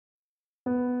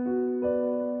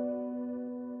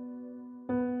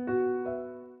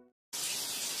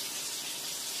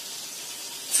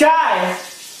Guys!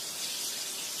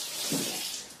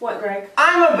 What, Greg?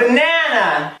 I'm a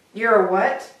banana! You're a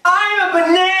what? I'm a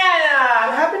banana!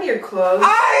 What happened to your clothes?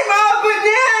 I'm a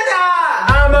banana!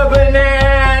 I'm a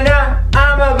banana!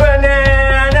 I'm a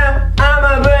banana! I'm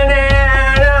a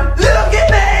banana! Look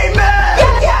at me, man!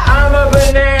 Yeah. I'm a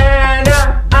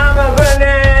banana! I'm a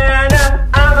banana!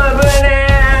 I'm a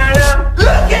banana!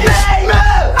 Look at me,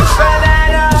 man!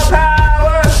 Banana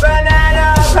power!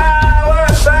 Banana power!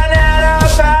 Banana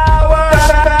power!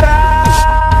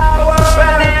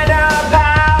 Banana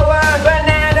power!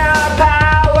 Banana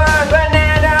power!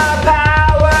 Banana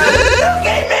power! Look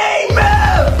at me,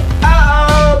 move!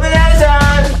 Uh-oh, bananas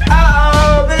on!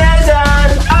 Uh-oh, bananas on!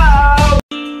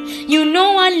 Uh-oh! You know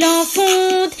I love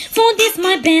food. Food is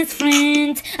my best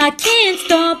friend. I can't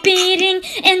stop eating,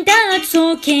 and that's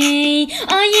okay.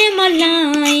 I am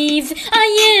alive.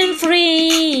 I am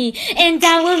free, and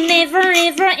I will never,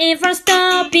 ever, ever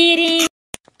stop eating.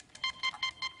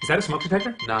 Is that a smoke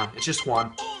detector? Nah, it's just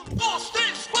one.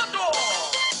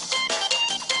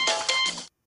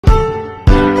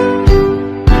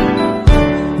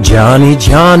 Johnny,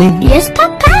 Johnny, Yes,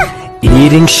 Papa.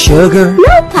 eating sugar.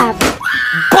 No, Papa.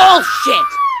 Bullshit!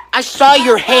 I saw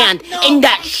your hand in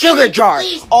that sugar jar.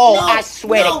 I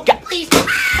swear to God. You piece of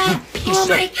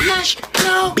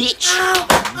bitch.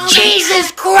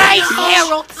 Jesus Christ,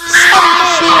 Harold.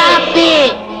 Stop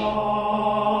it!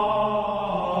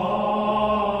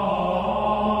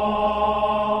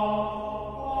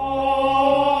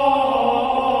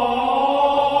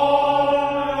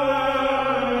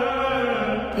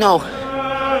 No.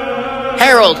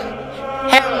 Harold.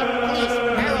 Harold, please.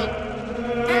 Harold.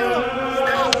 Harold,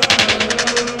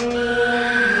 stop.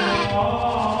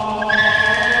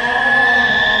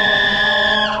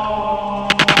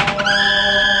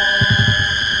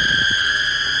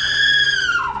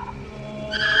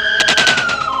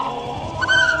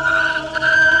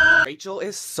 Rachel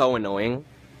is so annoying.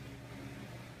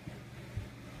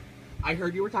 I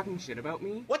heard you were talking shit about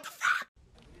me. What the fuck?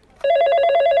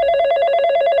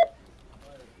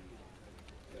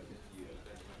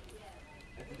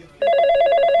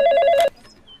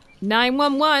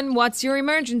 911, what's your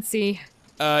emergency?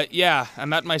 Yeah,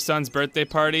 I'm at my son's birthday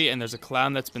party, and there's a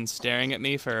clown that's been staring at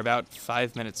me for about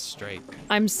 5 minutes straight.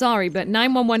 I'm sorry, but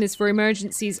 911 is for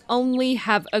emergencies only.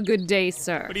 Have a good day,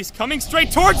 sir. But he's coming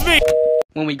straight towards me!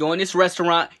 When we go in this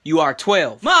restaurant, you are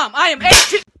 12. Mom, I am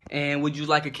 18! And would you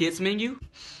like a kids menu?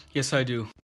 Yes, I do.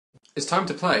 It's time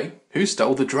to play. Who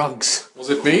stole the drugs? Was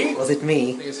it me? Was it me?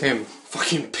 I think it's him.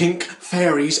 Fucking pink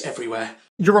fairies everywhere.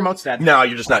 Your remote's dead. No,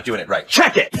 you're just not doing it right.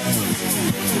 Check it!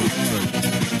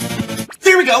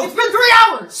 Here we go! It's been 3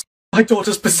 hours! My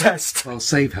daughter's possessed. I'll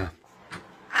save her.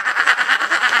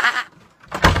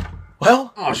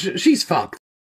 Well, Oh, she's fucked.